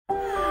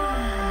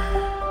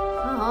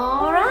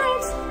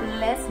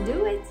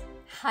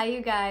Hi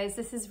you guys,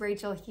 this is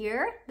Rachel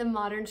here, the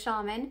Modern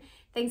Shaman.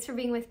 Thanks for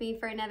being with me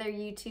for another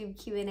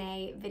YouTube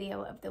Q&A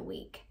video of the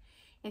week.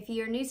 If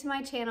you're new to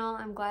my channel,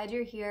 I'm glad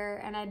you're here,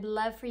 and I'd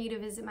love for you to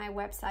visit my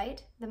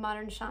website,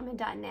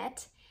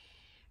 themodernshaman.net.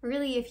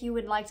 Really, if you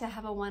would like to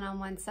have a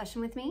one-on-one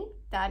session with me,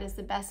 that is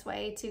the best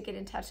way to get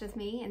in touch with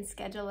me and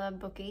schedule a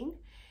booking,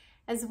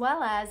 as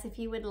well as if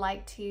you would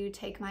like to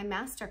take my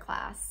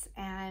masterclass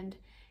and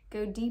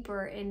go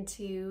deeper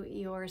into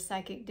your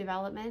psychic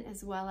development,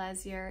 as well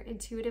as your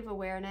intuitive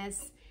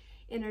awareness,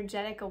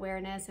 energetic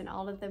awareness, and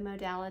all of the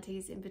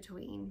modalities in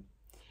between.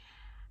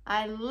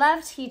 I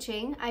love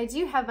teaching. I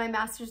do have my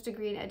master's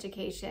degree in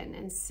education,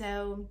 and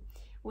so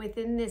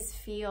within this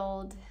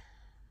field,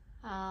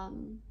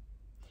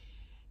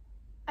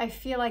 I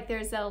feel like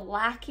there's a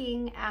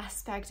lacking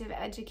aspect of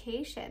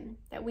education,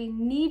 that we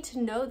need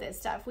to know this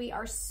stuff. We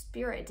are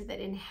spirit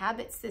that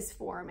inhabits this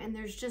form, and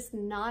there's just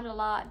not a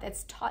lot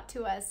that's taught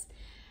to us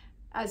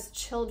as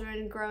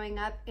children growing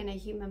up in a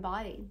human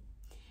body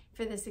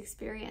for this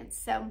experience.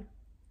 So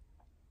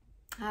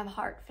I have a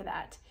heart for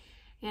that.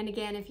 And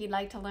again, if you'd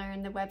like to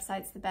learn, the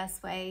website's the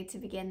best way to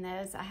begin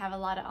those. I have a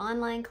lot of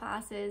online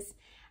classes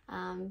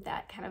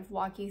that kind of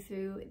walk you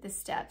through the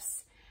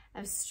steps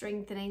of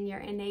strengthening your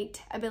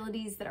innate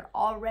abilities that are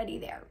already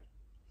there.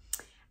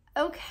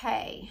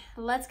 Okay,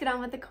 let's get on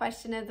with the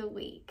question of the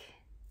week.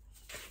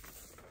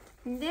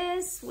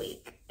 This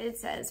week, it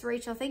says,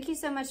 Rachel, thank you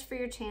so much for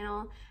your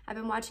channel. I've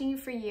been watching you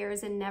for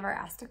years and never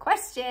asked a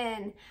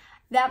question.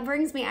 That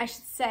brings me, I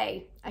should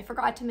say, I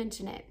forgot to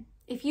mention it.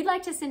 If you'd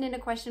like to send in a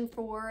question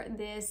for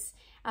this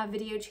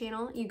video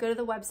channel, you go to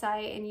the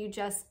website and you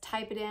just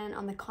type it in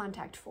on the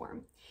contact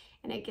form,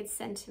 and it gets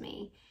sent to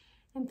me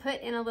and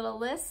put in a little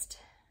list,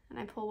 and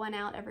I pull one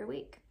out every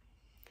week.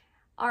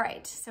 All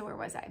right, so where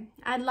was I?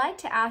 I'd like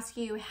to ask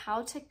you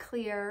how to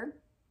clear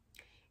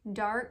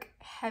dark,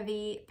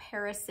 heavy,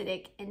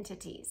 parasitic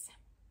entities.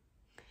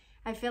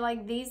 I feel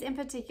like these in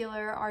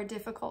particular are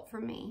difficult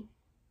for me,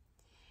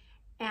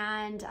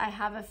 and I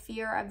have a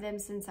fear of them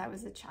since I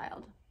was a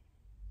child.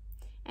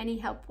 Any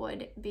help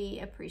would be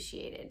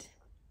appreciated.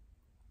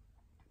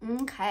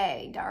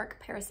 Okay, dark,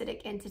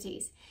 parasitic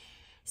entities.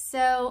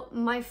 So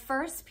my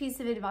first piece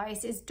of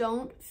advice is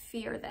don't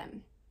fear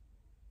them.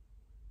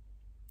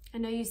 I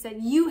know you said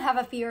you have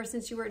a fear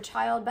since you were a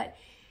child, but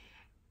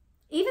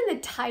even the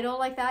title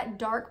like that,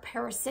 dark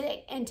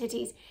parasitic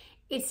entities,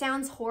 it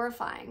sounds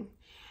horrifying.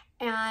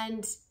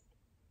 And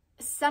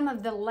some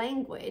of the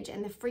language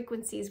and the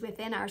frequencies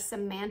within our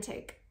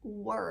semantic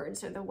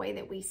words, or the way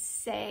that we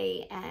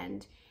say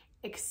and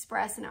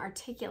express and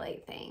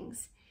articulate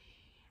things,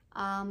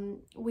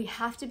 we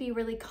have to be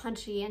really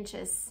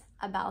conscientious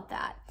about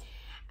that.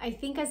 I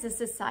think as a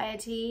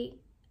society,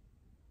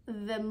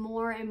 the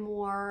more and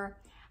more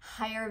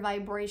higher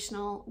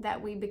vibrational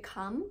that we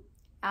become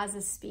as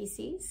a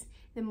species,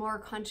 the more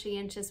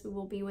conscientious we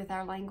will be with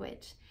our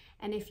language.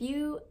 And if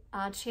you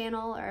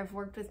channel or have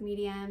worked with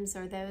mediums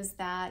or those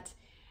that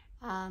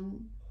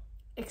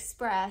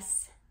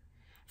express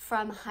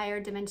from higher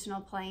dimensional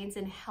planes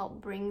and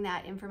help bring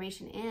that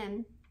information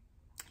in,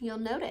 you'll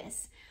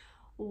notice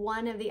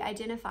one of the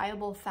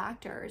identifiable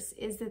factors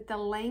is that the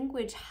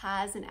language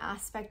has an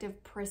aspect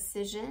of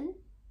precision,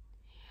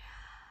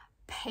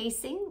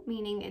 pacing,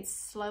 meaning it's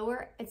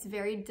slower, it's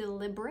very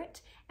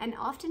deliberate, and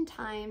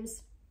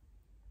oftentimes,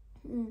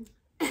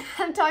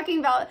 I'm talking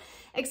about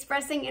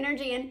expressing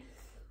energy, and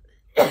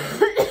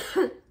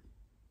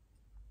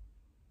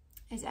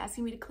it's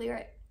asking me to clear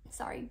it.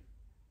 Sorry.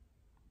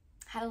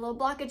 Had a little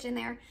blockage in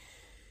there.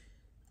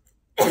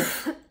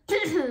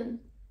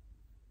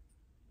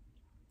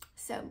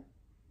 So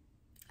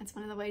that's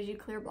one of the ways you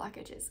clear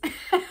blockages.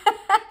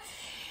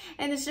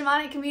 In the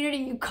shamanic community,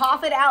 you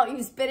cough it out,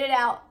 you spit it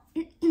out.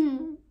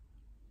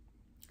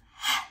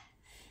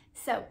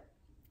 So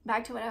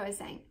back to what I was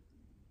saying.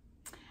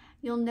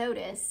 You'll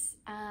notice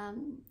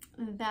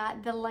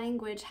that the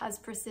language has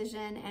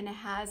precision and it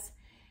has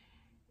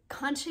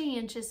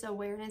conscientious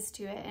awareness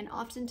to it, and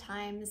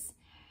oftentimes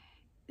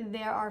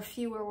there are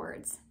fewer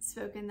words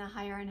spoken the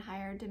higher and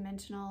higher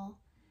dimensional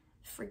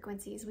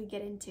frequencies we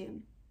get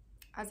into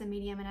as a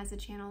medium and as a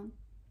channel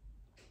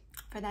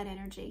for that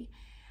energy.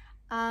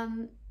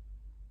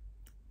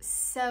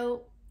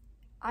 So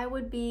I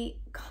would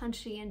be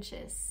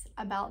conscientious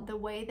about the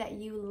way that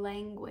you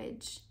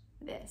language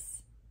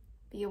this.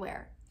 Be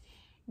aware.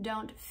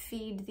 Don't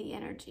feed the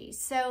energy.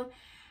 So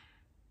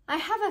I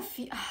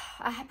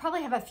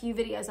probably have a few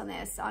videos on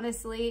this,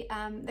 honestly.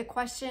 The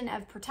question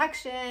of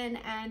protection,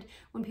 and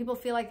when people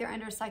feel like they're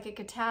under psychic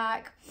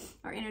attack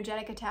or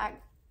energetic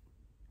attack,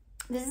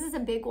 this is a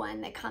big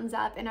one that comes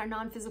up in our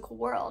non-physical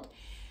world.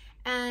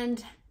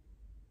 And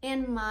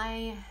in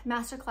my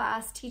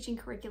masterclass teaching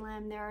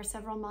curriculum, there are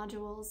several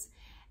modules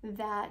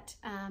that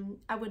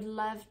I would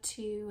love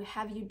to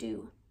have you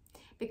do,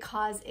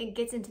 because it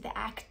gets into the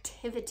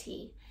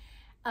activity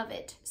of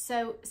it.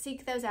 So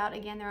seek those out.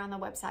 Again, they're on the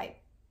website.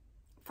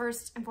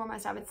 First and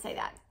foremost, I would say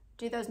that.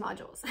 Do those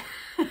modules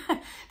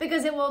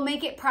because it will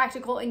make it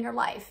practical in your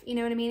life. You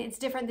know what I mean? It's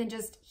different than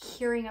just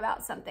hearing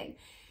about something.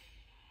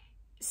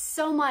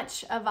 so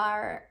much of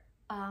our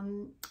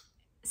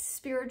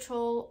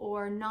spiritual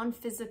or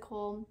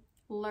non-physical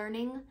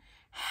learning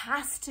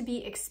has to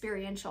be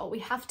experiential. We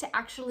have to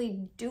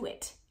actually do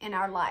it in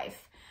our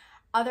life.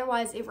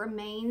 Otherwise, it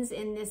remains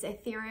in this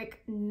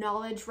etheric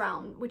knowledge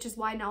realm, which is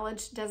why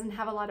knowledge doesn't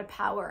have a lot of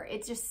power.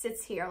 It just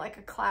sits here like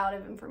a cloud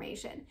of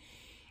information.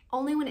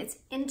 Only when it's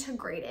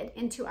integrated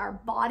into our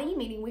body,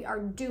 meaning we are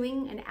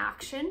doing an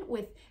action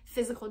with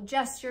physical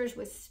gestures,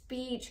 with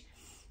speech,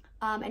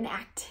 an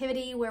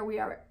activity where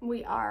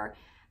we are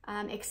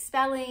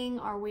expelling,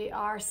 or we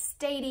are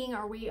stating,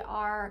 or we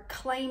are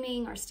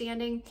claiming or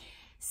standing.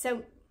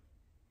 So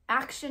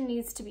action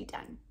needs to be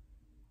done.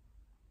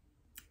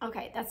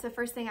 Okay, that's the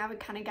first thing I would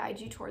kind of guide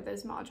you toward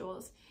those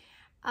modules.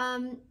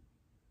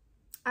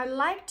 I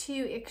like to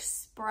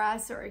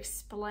express or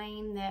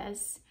explain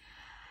this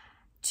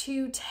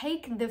to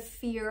take the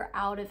fear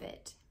out of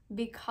it,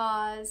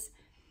 because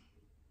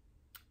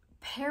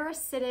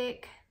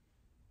parasitic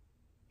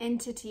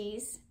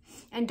entities,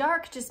 and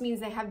dark just means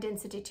they have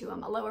density to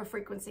them, a lower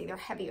frequency, they're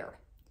heavier.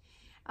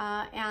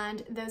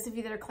 And those of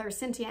you that are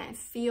clairsentient and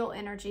feel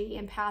energy,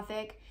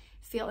 empathic,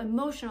 feel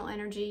emotional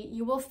energy,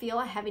 you will feel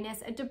a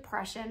heaviness, a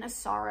depression, a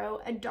sorrow,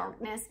 a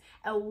darkness,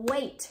 a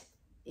weight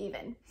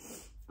even.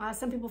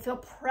 Some people feel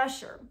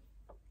pressure.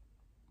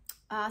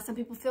 Some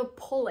people feel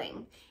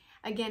pulling.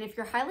 Again, if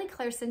you're highly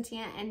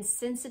clairsentient and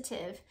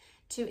sensitive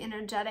to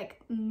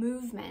energetic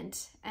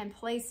movement and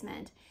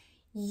placement,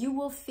 you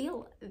will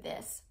feel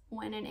this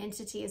when an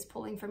entity is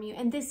pulling from you.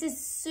 And this is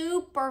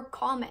super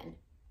common,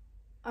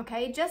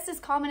 okay? Just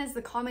as common as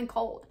the common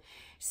cold.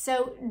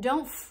 So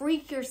don't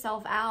freak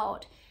yourself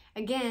out,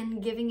 again,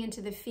 giving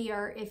into the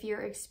fear if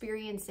you're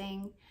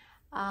experiencing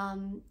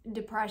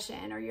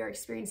depression, or you're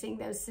experiencing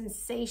those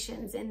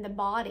sensations in the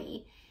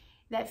body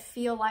that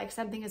feel like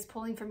something is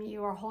pulling from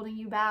you or holding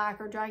you back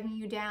or dragging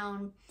you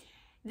down.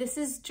 This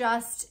is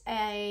just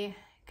a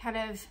kind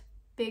of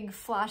big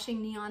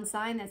flashing neon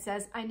sign that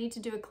says, I need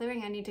to do a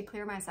clearing. I need to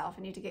clear myself.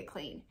 I need to get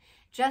clean.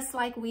 Just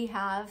like we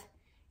have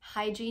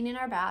hygiene in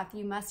our bath,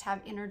 you must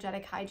have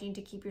energetic hygiene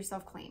to keep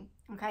yourself clean.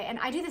 Okay. And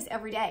I do this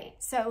every day.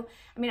 So,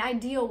 I mean, I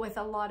deal with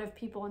a lot of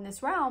people in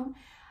this realm,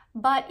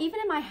 but even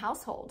in my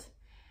household,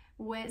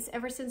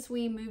 ever since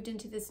we moved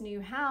into this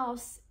new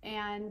house,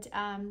 and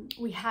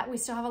we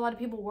still have a lot of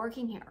people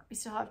working here. We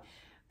still have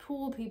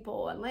pool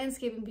people and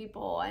landscaping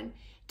people and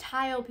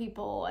tile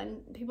people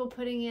and people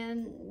putting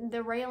in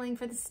the railing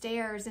for the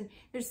stairs, and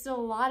there's still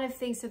a lot of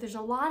things. So there's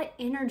a lot of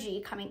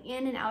energy coming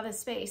in and out of the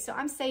space. So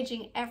I'm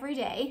saging every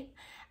day,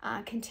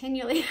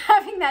 continually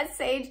having that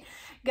sage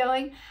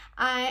going.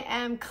 I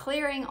am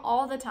clearing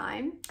all the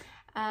time.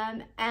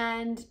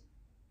 And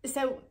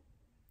so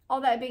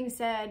all that being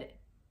said,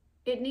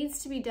 it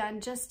needs to be done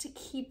just to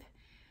keep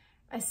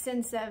a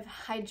sense of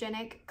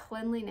hygienic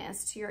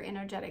cleanliness to your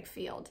energetic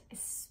field,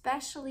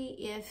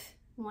 especially if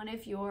one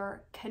of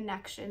your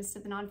connections to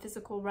the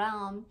non-physical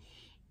realm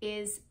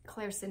is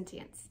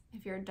clairsentience,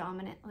 if you're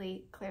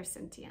dominantly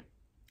clairsentient.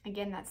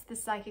 Again, that's the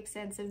psychic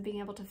sense of being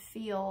able to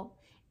feel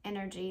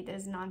energy that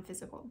is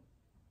non-physical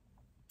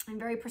in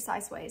very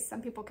precise ways.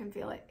 Some people can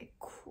feel it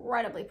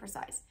incredibly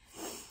precise.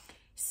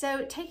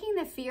 So taking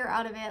the fear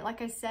out of it, like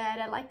I said,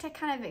 I like to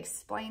kind of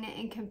explain it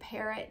and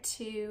compare it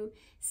to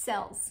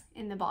cells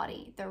in the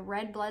body, the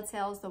red blood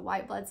cells, the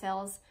white blood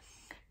cells,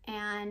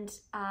 and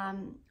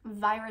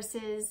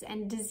viruses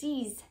and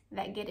disease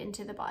that get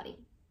into the body,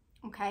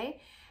 okay?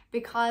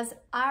 Because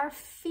our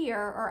fear,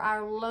 or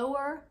our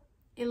lower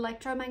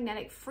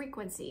electromagnetic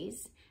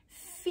frequencies,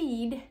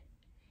 feed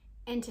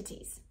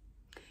entities.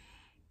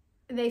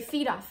 They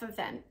feed off of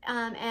them,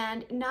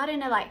 and not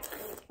in a like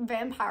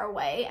vampire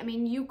way. I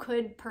mean, you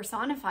could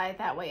personify it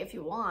that way if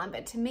you want,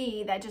 but to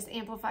me, that just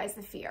amplifies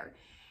the fear.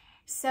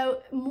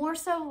 So more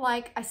so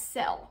like a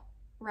cell,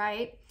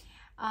 right?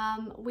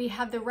 We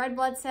have the red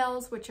blood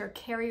cells, which are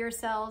carrier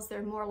cells.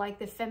 They're more like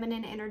the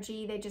feminine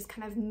energy. They just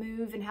kind of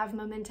move and have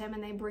momentum,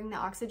 and they bring the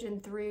oxygen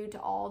through to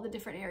all the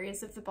different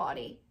areas of the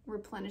body,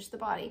 replenish the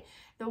body.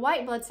 The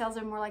white blood cells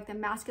are more like the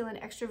masculine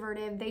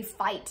extroverted. They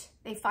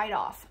fight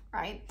off,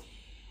 right?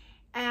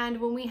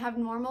 And when we have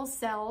normal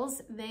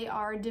cells, they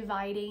are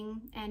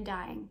dividing and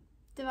dying.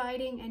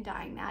 Dividing and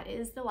dying. That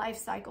is the life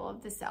cycle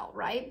of the cell,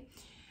 right?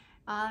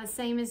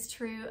 Same is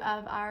true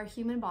of our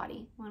human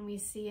body when we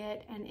see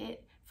it, and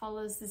it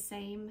follows the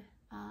same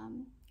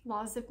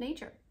laws of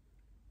nature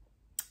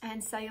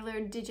and cellular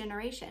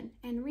degeneration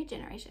and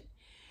regeneration.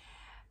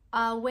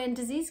 When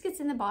disease gets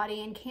in the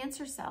body, and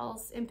cancer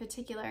cells in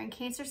particular, and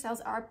cancer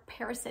cells are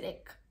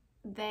parasitic,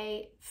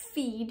 they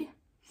feed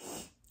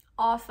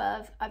off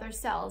of other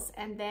cells,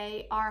 and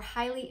they are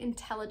highly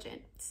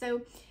intelligent.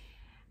 So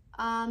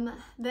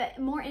the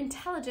more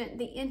intelligent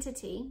the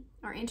entity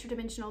or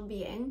interdimensional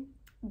being,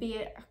 be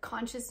it a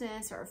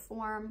consciousness or a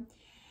form,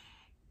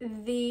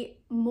 the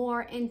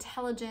more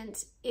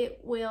intelligent it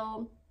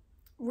will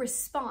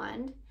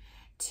respond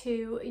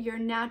to your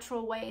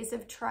natural ways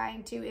of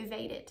trying to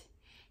evade it.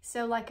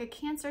 So like a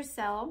cancer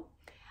cell,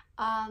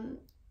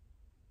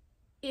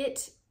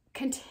 it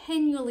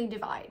continually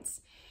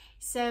divides.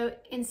 So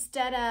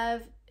instead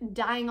of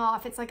dying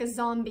off, it's like a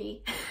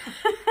zombie.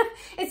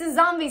 It's a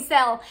zombie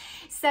cell.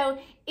 So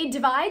it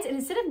divides, and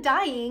instead of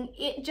dying,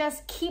 it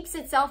just keeps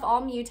itself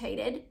all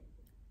mutated,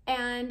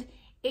 and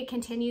it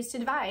continues to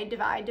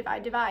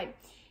divide.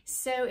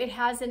 So it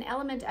has an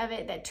element of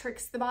it that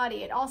tricks the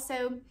body. It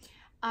also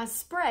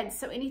spreads.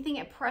 So anything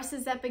it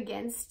presses up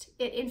against,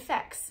 it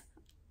infects,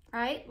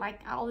 right?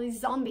 Like all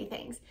these zombie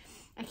things.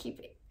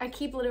 I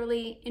keep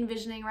literally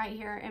envisioning right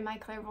here in my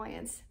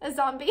clairvoyance, a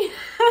zombie.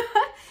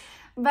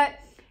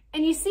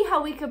 And you see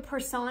how we could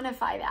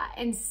personify that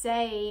and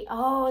say,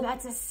 oh,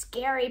 that's a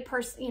scary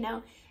person, you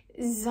know,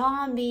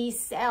 zombie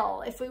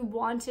cell, if we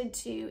wanted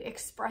to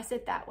express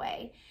it that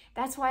way.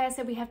 That's why I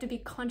said we have to be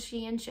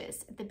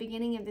conscientious at the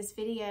beginning of this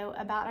video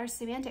about our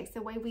semantics,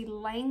 the way we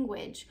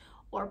language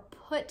or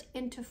put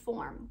into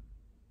form.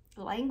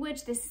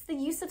 Language, this is the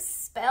use of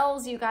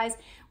spells, you guys.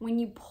 When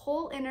you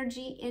pull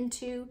energy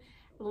into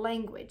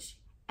language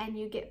and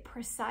you get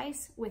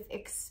precise with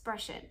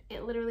expression,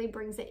 it literally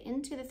brings it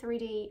into the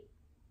 3D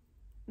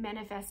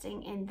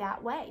manifesting in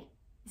that way.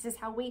 This is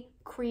how we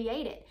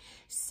create it.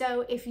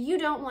 So if you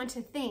don't want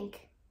to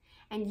think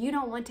and you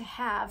don't want to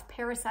have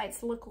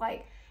parasites look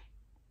like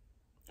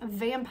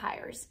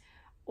vampires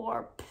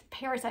or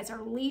parasites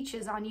or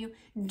leeches on you,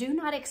 do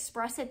not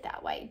express it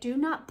that way. Do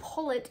not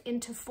pull it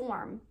into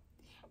form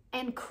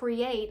and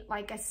create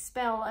like a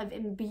spell of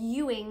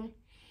imbuing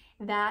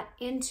that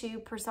into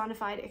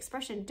personified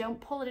expression.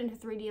 Don't pull it into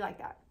 3D like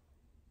that.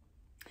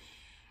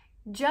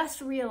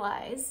 Just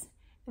realize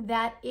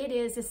that it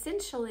is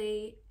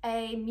essentially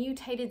a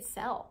mutated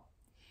cell.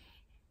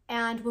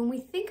 And when we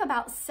think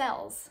about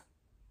cells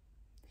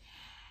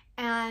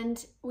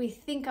and we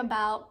think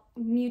about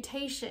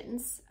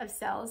mutations of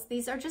cells,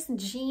 these are just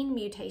gene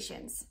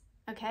mutations,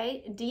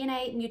 okay?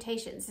 DNA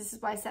mutations. This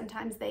is why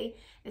sometimes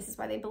this is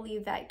why they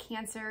believe that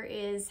cancer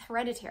is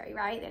hereditary,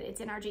 right? That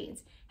it's in our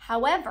genes.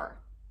 However,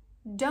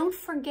 don't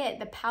forget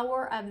the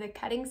power of the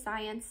cutting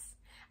science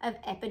of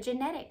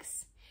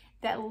epigenetics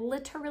that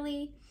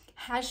literally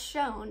has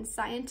shown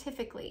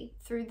scientifically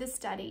through the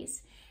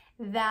studies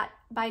that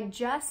by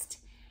just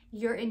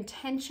your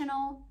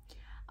intentional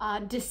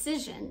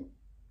decision,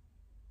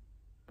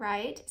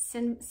 right,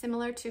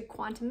 similar to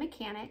quantum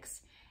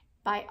mechanics,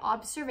 by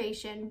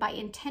observation, by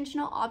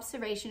intentional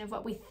observation of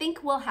what we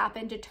think will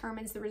happen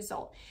determines the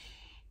result.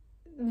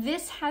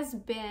 This has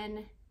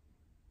been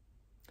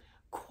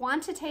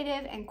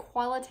quantitative and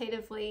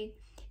qualitatively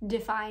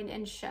defined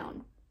and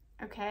shown,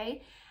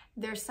 okay?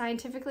 They're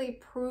scientifically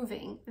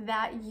proving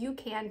that you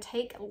can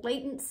take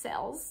latent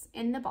cells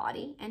in the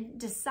body and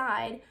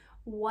decide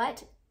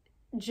what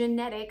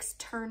genetics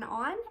turn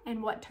on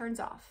and what turns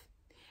off,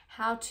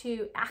 how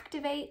to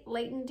activate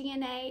latent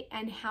DNA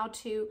and how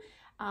to,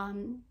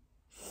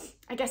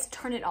 I guess,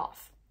 turn it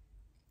off.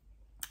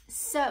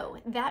 So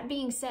that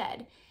being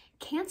said,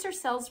 cancer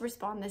cells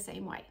respond the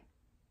same way.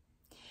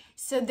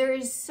 So there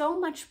is so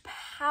much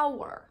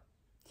power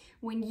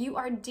when you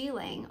are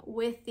dealing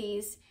with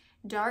these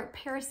dark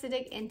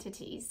parasitic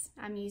entities.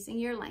 I'm using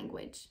your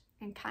language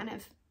and kind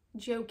of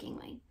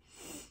jokingly.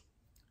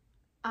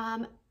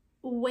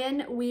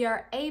 When we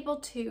are able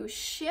to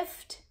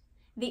shift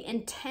the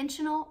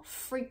intentional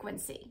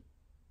frequency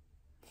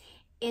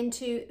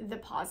into the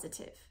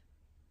positive.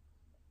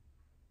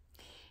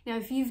 Now,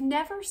 if you've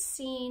never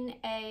seen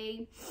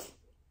a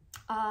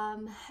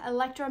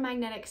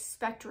electromagnetic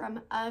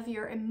spectrum of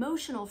your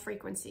emotional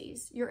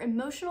frequencies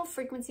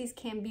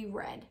can be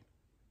read.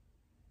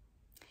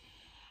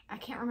 I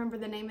can't remember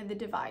the name of the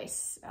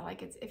device,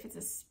 like if it's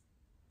a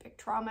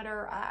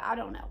spectrometer, I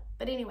don't know.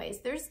 But anyways,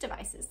 there's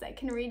devices that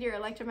can read your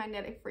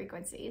electromagnetic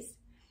frequencies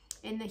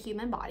in the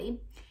human body,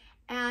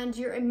 and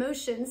your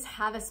emotions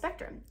have a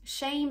spectrum.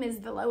 Shame is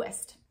the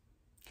lowest.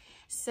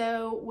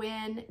 So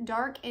when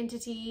dark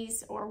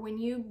entities, or when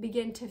you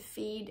begin to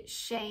feed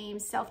shame,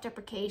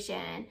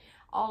 self-deprecation,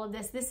 all of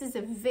this is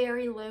a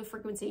very low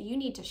frequency. You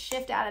need to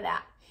shift out of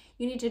that.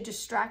 You need to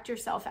distract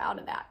yourself out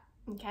of that,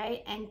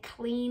 okay? And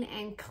clean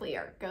and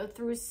clear. Go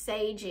through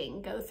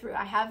saging,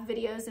 I have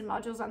videos and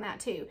modules on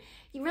that too.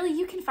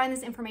 You can find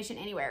this information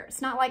anywhere.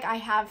 It's not like I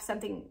have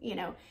something, you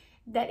know,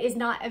 that is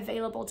not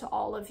available to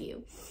all of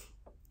you.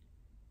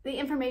 The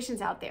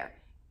information's out there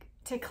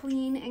to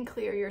clean and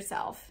clear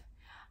yourself.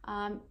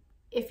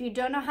 If you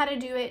don't know how to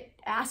do it,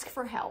 ask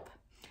for help.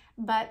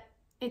 But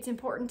it's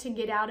important to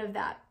get out of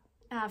that.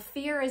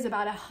 Fear is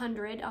about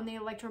 100 on the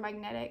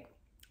electromagnetic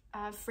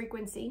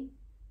frequency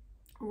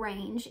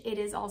range. It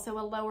is also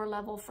a lower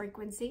level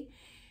frequency.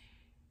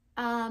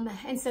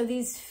 And so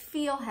these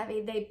feel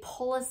heavy. They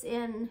pull us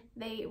in.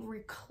 They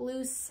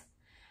recluse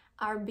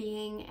our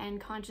being and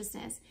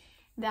consciousness.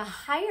 The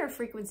higher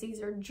frequencies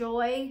are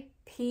joy,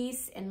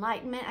 peace,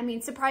 enlightenment. I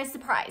mean, surprise,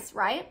 surprise,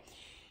 right?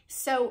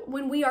 So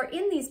when we are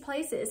in these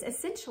places,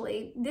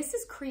 essentially, this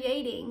is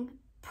creating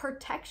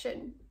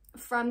protection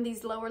from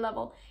these lower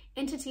level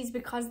entities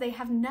because they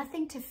have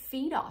nothing to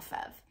feed off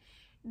of.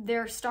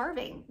 They're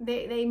starving.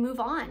 They move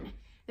on.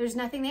 There's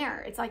nothing there.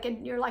 It's like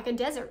you're like a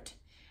desert.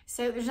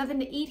 So there's nothing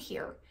to eat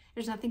here.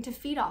 There's nothing to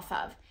feed off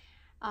of.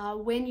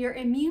 when your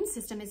immune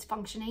system is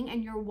functioning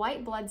and your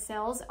white blood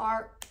cells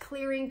are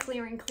clearing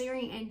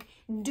and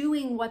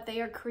doing what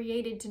they are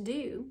created to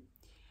do,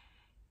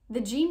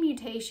 the gene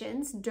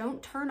mutations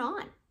don't turn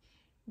on.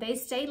 They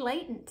stay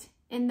latent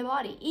in the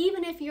body.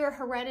 Even if you're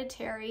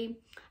hereditary,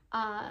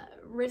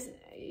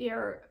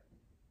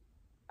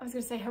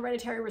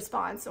 hereditary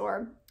response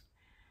or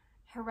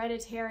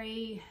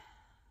hereditary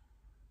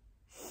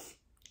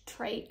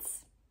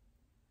traits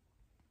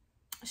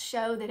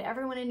show that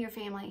everyone in your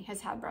family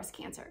has had breast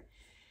cancer.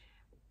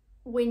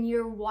 When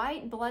your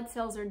white blood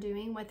cells are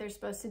doing what they're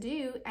supposed to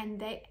do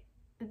and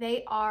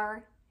they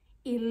are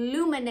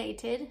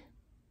illuminated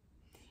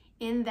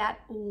in that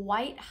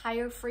white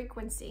higher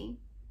frequency,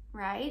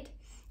 right,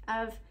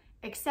 of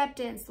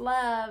acceptance,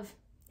 love,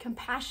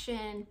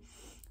 compassion,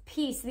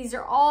 peace. These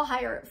are all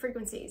higher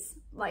frequencies.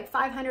 Like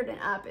 500 and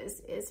up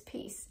is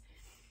peace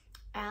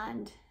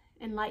and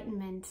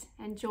enlightenment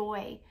and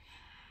joy.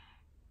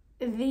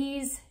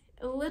 These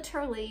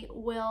literally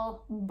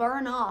will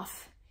burn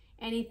off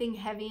anything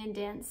heavy and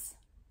dense,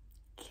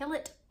 kill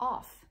it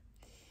off.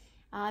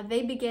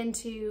 They begin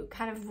to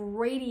kind of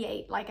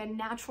radiate like a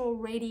natural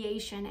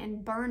radiation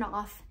and burn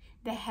off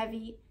the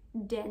heavy,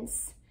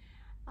 dense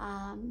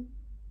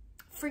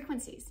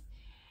frequencies.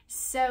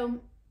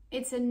 So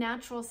it's a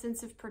natural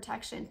sense of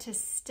protection to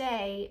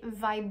stay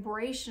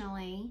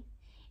vibrationally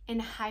in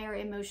higher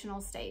emotional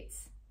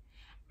states.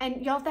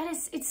 And y'all,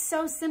 it's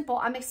so simple.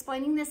 I'm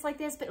explaining this like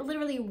this, but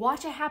literally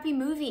watch a happy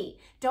movie.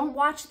 Don't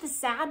watch the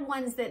sad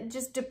ones that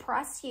just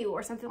depress you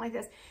or something like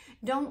this.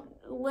 Don't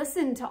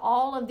listen to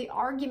all of the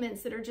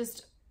arguments that are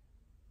just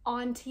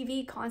on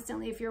TV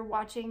constantly if you're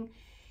watching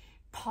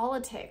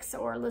politics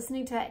or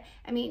listening to that.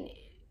 I mean,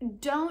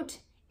 don't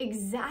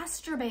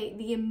exacerbate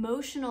the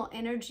emotional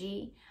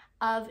energy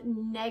of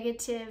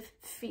negative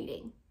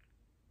feeding.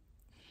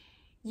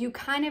 You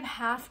kind of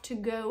have to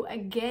go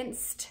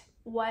against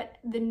what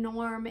the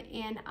norm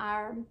in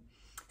our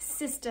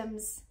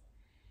systems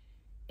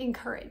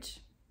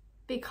encourage,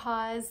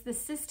 because the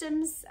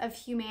systems of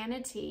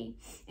humanity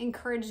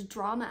encourage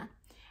drama,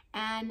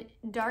 and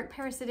dark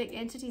parasitic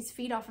entities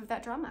feed off of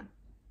that drama.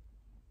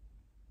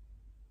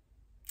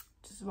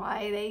 Which is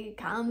why they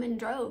come in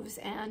droves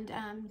and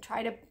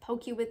try to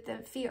poke you with the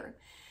fear.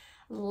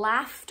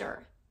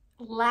 Laughter,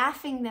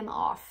 laughing them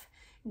off,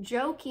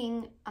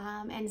 joking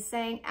and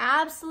saying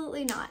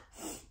absolutely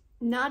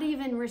not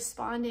even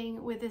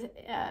responding with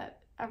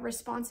a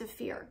response of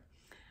fear,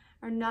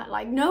 or not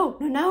like,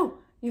 no,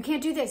 you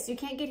can't do this, you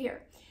can't get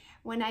here.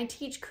 When I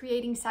teach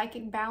creating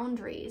psychic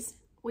boundaries,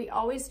 we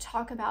always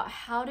talk about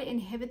how to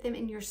inhibit them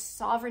in your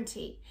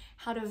sovereignty,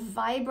 how to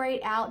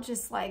vibrate out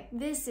just like,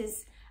 this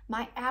is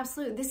my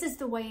absolute, this is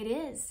the way it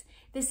is.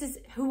 This is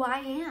who I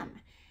am.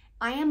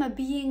 I am a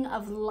being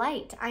of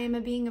light. I am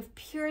a being of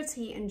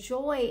purity and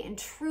joy and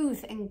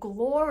truth and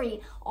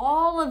glory.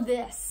 All of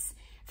this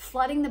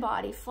flooding the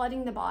body,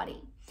 flooding the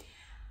body.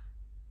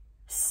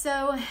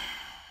 So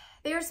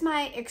there's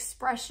my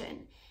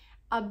expression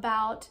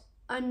about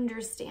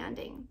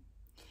understanding.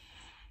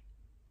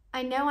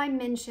 I know I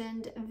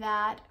mentioned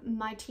that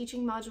my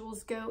teaching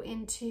modules go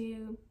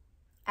into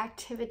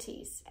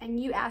activities, and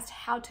you asked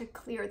how to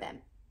clear them.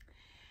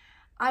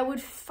 I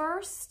would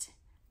first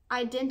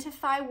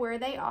identify where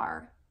they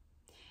are.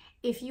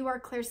 If you are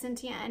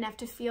clairsentient enough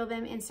to feel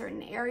them in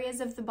certain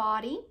areas of the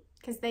body,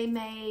 because they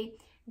may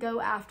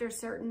go after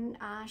certain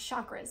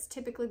chakras.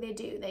 Typically they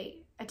do.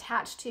 They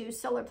attach to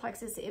solar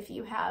plexus if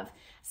you have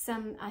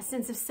some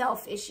sense of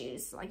self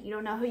issues, like you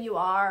don't know who you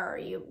are, or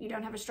you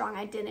don't have a strong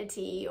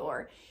identity,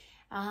 or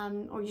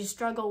you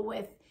struggle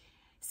with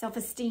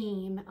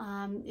self-esteem.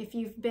 If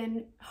you've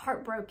been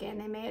heartbroken,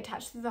 they may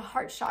attach to the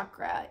heart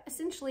chakra,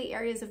 essentially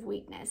areas of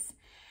weakness.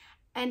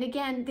 And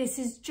again, this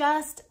is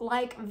just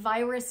like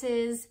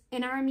viruses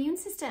in our immune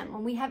system.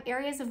 When we have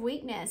areas of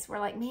weakness, we're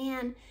like,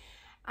 man,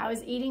 I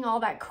was eating all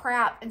that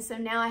crap, and so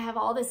now I have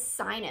all this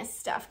sinus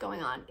stuff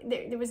going on.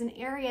 There was an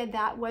area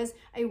that was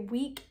a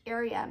weak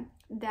area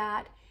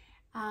that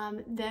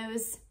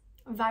those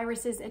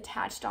viruses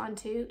attached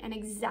onto and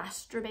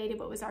exacerbated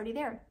what was already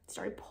there.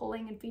 Started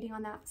pulling and feeding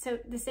on that. So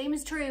the same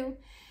is true.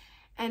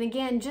 And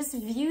again, just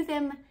view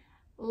them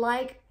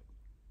like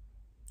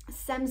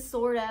some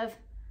sort of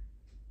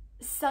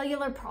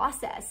cellular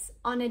process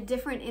on a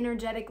different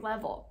energetic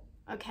level,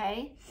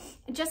 okay?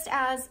 Just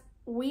as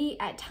we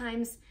at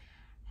times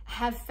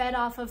have fed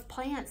off of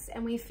plants,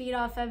 and we feed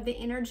off of the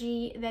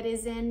energy that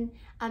is in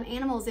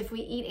animals if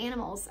we eat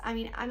animals. I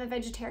mean, I'm a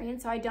vegetarian,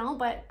 so I don't,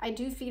 but I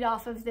do feed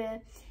off of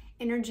the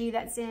energy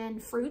that's in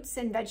fruits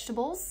and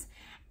vegetables,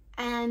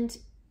 and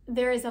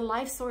there is a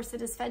life source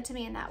that is fed to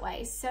me in that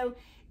way. So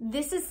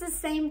this is the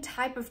same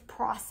type of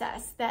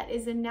process that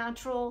is a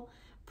natural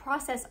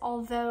process,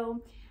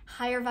 although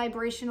higher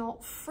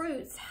vibrational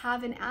fruits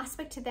have an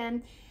aspect to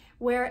them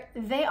where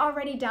they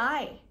already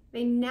die.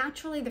 They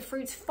naturally, the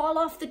fruits fall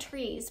off the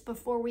trees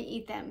before we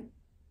eat them,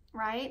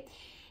 right?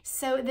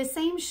 So the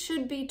same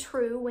should be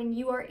true when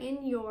you are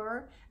in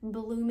your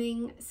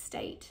blooming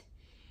state.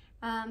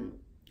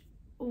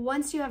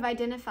 once you have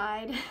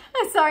identified,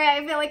 sorry,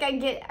 I feel like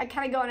I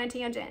kind of go on a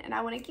tangent and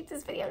I want to keep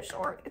this video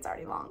short. It's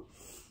already long.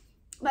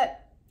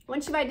 But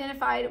once you've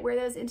identified where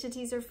those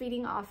entities are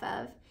feeding off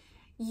of,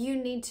 you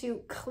need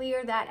to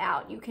clear that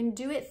out. You can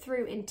do it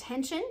through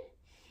intention.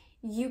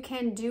 You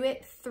can do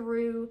it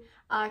through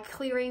a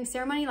clearing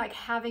ceremony, like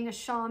having a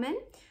shaman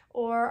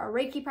or a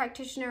Reiki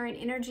practitioner, an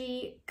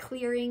energy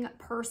clearing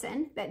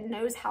person that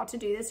knows how to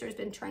do this or has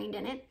been trained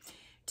in it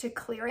to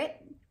clear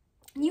it.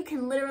 You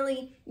can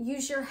literally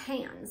use your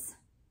hands,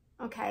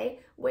 okay,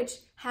 which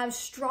have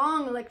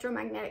strong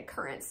electromagnetic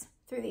currents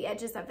through the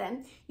edges of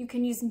them. You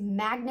can use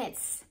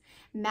magnets.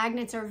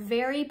 Magnets are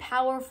very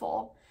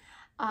powerful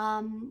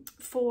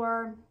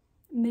for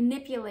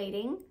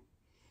manipulating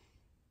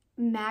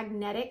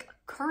magnetic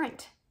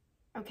current,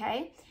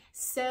 okay?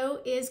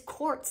 So is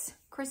quartz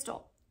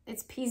crystal.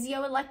 It's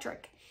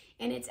piezoelectric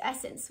in its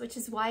essence, which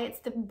is why it's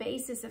the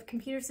basis of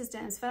computer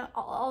systems,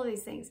 all of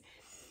these things.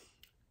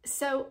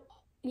 So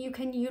you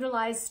can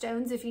utilize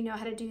stones if you know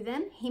how to do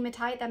them.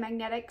 Hematite, that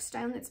magnetic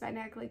stone that's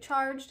magnetically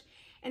charged,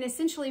 and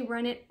essentially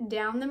run it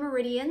down the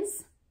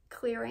meridians,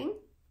 clearing,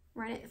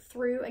 run it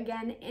through,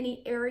 again,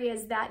 any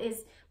areas that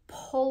is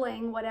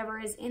pulling whatever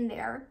is in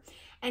there,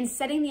 and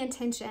setting the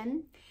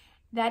intention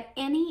that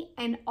any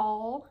and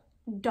all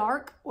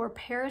dark or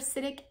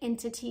parasitic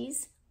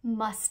entities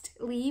must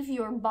leave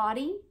your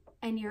body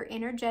and your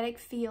energetic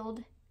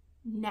field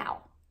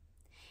now.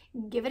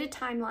 Give it a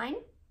timeline.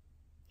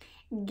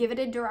 Give it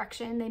a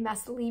direction. They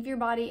must leave your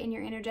body and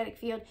your energetic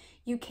field.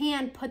 You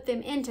can put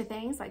them into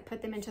things, like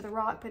put them into the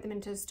rock, put them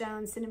into a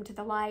stone, send them to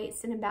the light,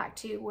 send them back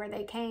to where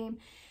they came.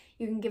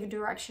 You can give a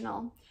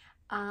directional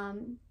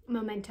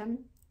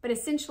momentum. But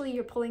essentially,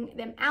 you're pulling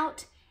them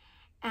out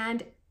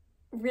and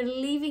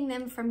relieving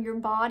them from your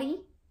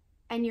body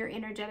and your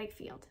energetic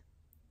field.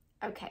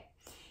 Okay.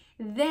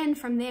 Then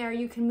from there,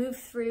 you can move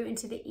through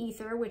into the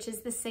ether, which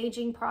is the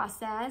saging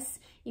process.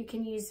 You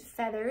can use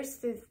feathers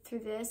through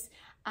this.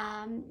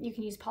 You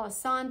can use Palo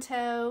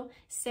Santo,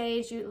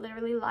 sage. You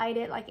literally light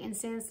it like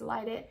incense,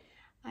 light it.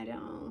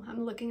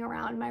 I'm looking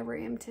around my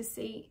room to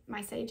see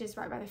my sage is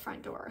right by the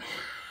front door.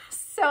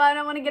 So I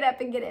don't want to get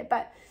up and get it,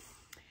 but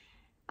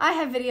I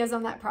have videos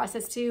on that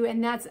process too,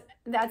 and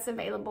that's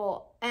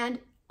available. And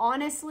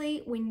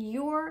honestly, when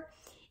your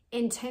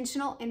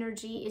intentional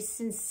energy is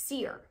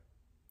sincere,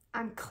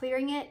 I'm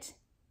clearing it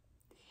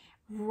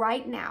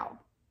right now.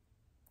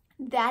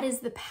 That is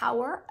the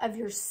power of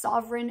your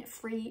sovereign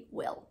free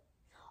will.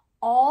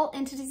 All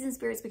entities and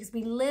spirits, because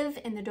we live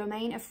in the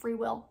domain of free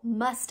will,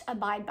 must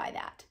abide by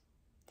that.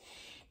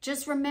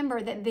 Just remember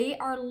that they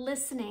are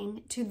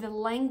listening to the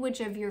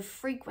language of your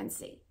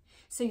frequency.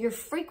 So your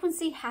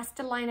frequency has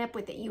to line up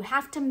with it. You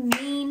have to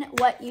mean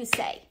what you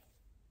say.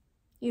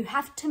 You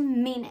have to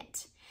mean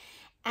it.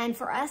 And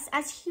for us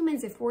as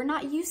humans, if we're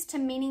not used to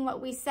meaning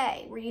what we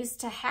say, we're used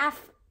to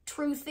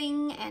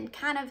half-truthing and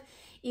kind of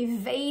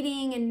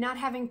evading and not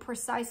having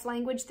precise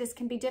language, this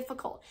can be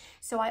difficult.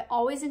 So I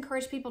always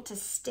encourage people to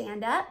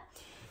stand up,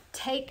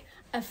 take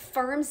a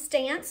firm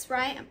stance,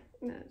 right? I'm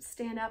gonna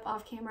stand up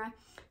off camera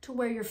to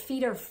where your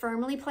feet are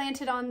firmly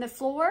planted on the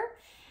floor.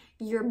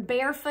 You're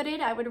barefooted,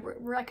 I would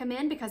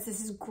recommend, because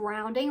this is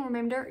grounding.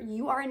 Remember,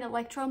 you are an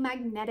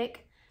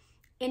electromagnetic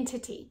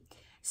entity.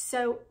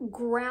 So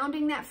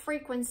grounding that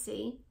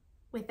frequency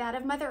with that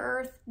of Mother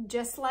Earth,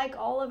 just like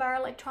all of our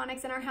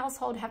electronics in our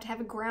household have to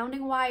have a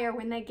grounding wire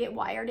when they get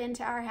wired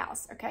into our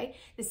house, okay?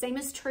 The same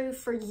is true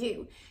for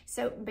you.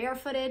 So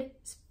barefooted,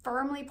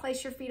 firmly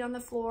place your feet on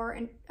the floor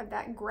and of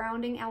that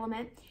grounding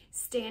element,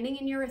 standing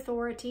in your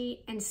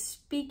authority, and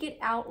speak it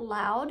out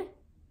loud,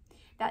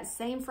 that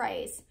same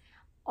phrase.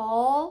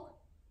 All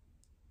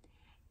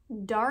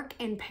dark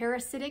and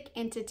parasitic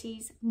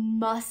entities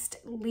must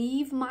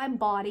leave my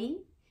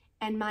body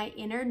and my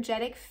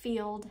energetic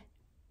field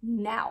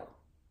now.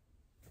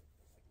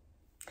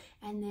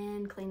 And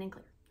then clean and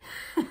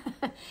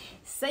clear.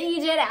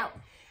 Sage it out.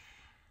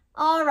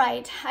 All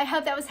right, I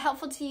hope that was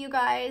helpful to you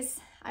guys.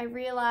 I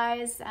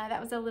realize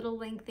that was a little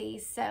lengthy,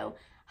 so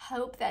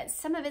hope that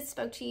some of it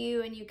spoke to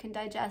you and you can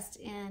digest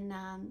in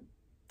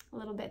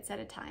little bits at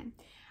a time.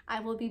 I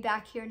will be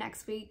back here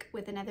next week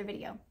with another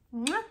video.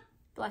 Mwah!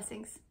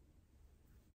 Blessings.